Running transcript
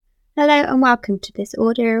Hello and welcome to this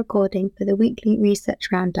audio recording for the weekly research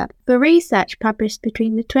roundup for research published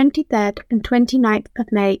between the 23rd and 29th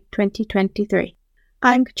of May 2023.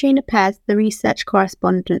 I'm Katrina Pears, the research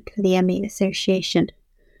correspondent for the ME Association.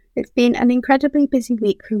 It's been an incredibly busy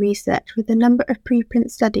week for research with a number of preprint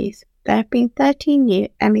studies. There have been 13 new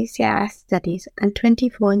ME/CFS studies and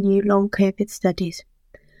 24 new Long Covid studies.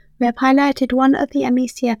 We have highlighted one of the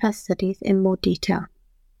ME/CFS studies in more detail.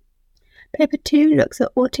 Paper 2 looks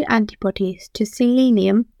at autoantibodies to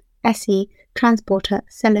selenium SE transporter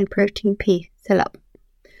celloprotein P, CELUP.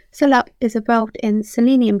 CELUP is involved in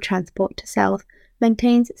selenium transport to cells,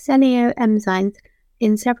 maintains enzymes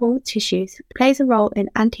in several tissues, plays a role in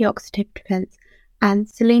antioxidant defense and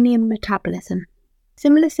selenium metabolism.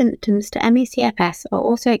 Similar symptoms to ME/CFS are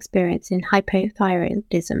also experienced in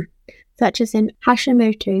hypothyroidism, such as in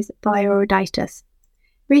Hashimoto's thyroiditis.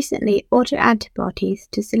 Recently, autoantibodies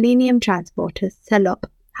to selenium transporters, CELUP,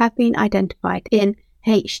 have been identified in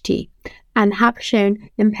HT and have shown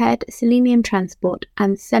impaired selenium transport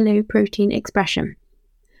and celloprotein expression.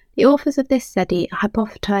 The authors of this study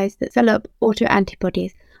hypothesized that CELUP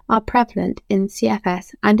autoantibodies are prevalent in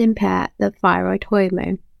CFS and impair the thyroid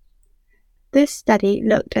hormone. This study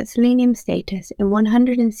looked at selenium status in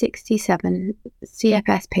 167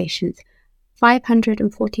 CFS patients,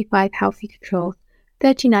 545 healthy controls,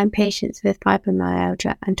 39 patients with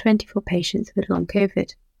fibromyalgia and 24 patients with long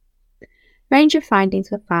COVID. A range of findings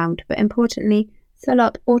were found, but importantly,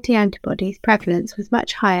 CELUP autoantibodies prevalence was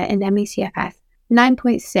much higher in ME/CFS,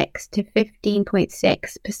 9.6 to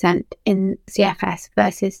 15.6% in CFS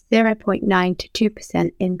versus 0.9 to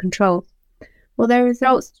 2% in controls, although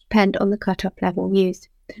results depend on the cutoff level used.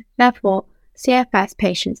 Therefore, CFS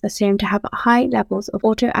patients are assumed to have high levels of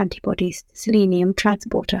autoantibodies to selenium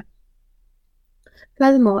transporter.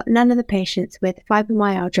 Furthermore, none of the patients with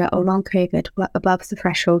fibromyalgia or long COVID were above the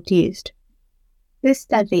threshold used. This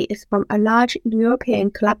study is from a large European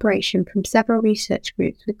collaboration from several research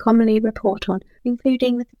groups we commonly report on,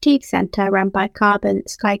 including the Fatigue Centre run by Carbon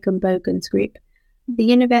Skygumbogen's group, the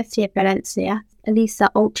University of Valencia, ELISA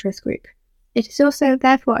Ultras group. It is also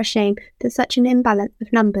therefore a shame that such an imbalance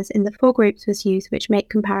of numbers in the four groups was used, which make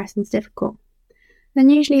comparisons difficult.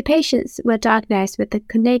 Unusually, patients were diagnosed with the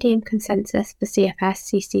Canadian Consensus for CFS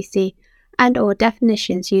 (CCC) and or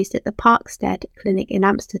definitions used at the Parkstead Clinic in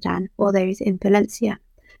Amsterdam or those in Valencia.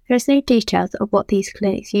 There is no details of what these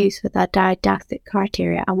clinics use for their diagnostic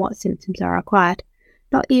criteria and what symptoms are required.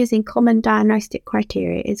 Not using common diagnostic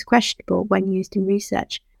criteria is questionable when used in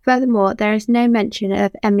research. Furthermore, there is no mention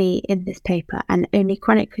of ME in this paper and only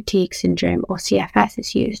chronic fatigue syndrome or CFS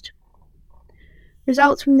is used.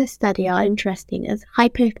 Results from this study are interesting as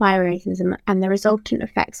hypothyroidism and the resultant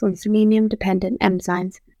effects on selenium-dependent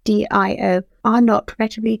enzymes, DIO, are not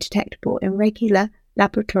readily detectable in regular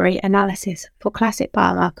laboratory analysis for classic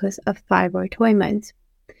biomarkers of thyroid hormones.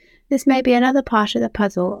 This may be another part of the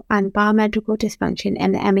puzzle and biomedical dysfunction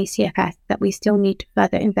in the ME/CFS that we still need to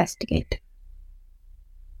further investigate.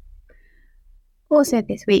 Also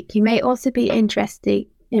this week, you may also be interested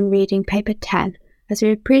in reading paper 10, as we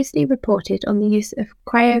have previously reported on the use of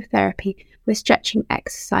cryotherapy with stretching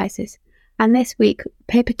exercises, and this week,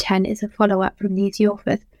 paper 10 is a follow-up from these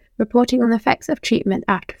authors, reporting on the effects of treatment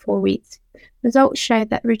after 4 weeks. Results show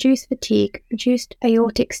that reduced fatigue, reduced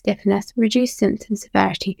aortic stiffness, reduced symptom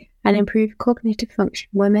severity, and improved cognitive function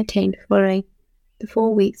were maintained following the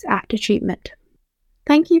 4 weeks after treatment.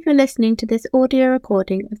 Thank you for listening to this audio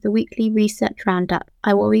recording of the weekly research roundup.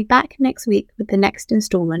 I will be back next week with the next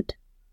instalment.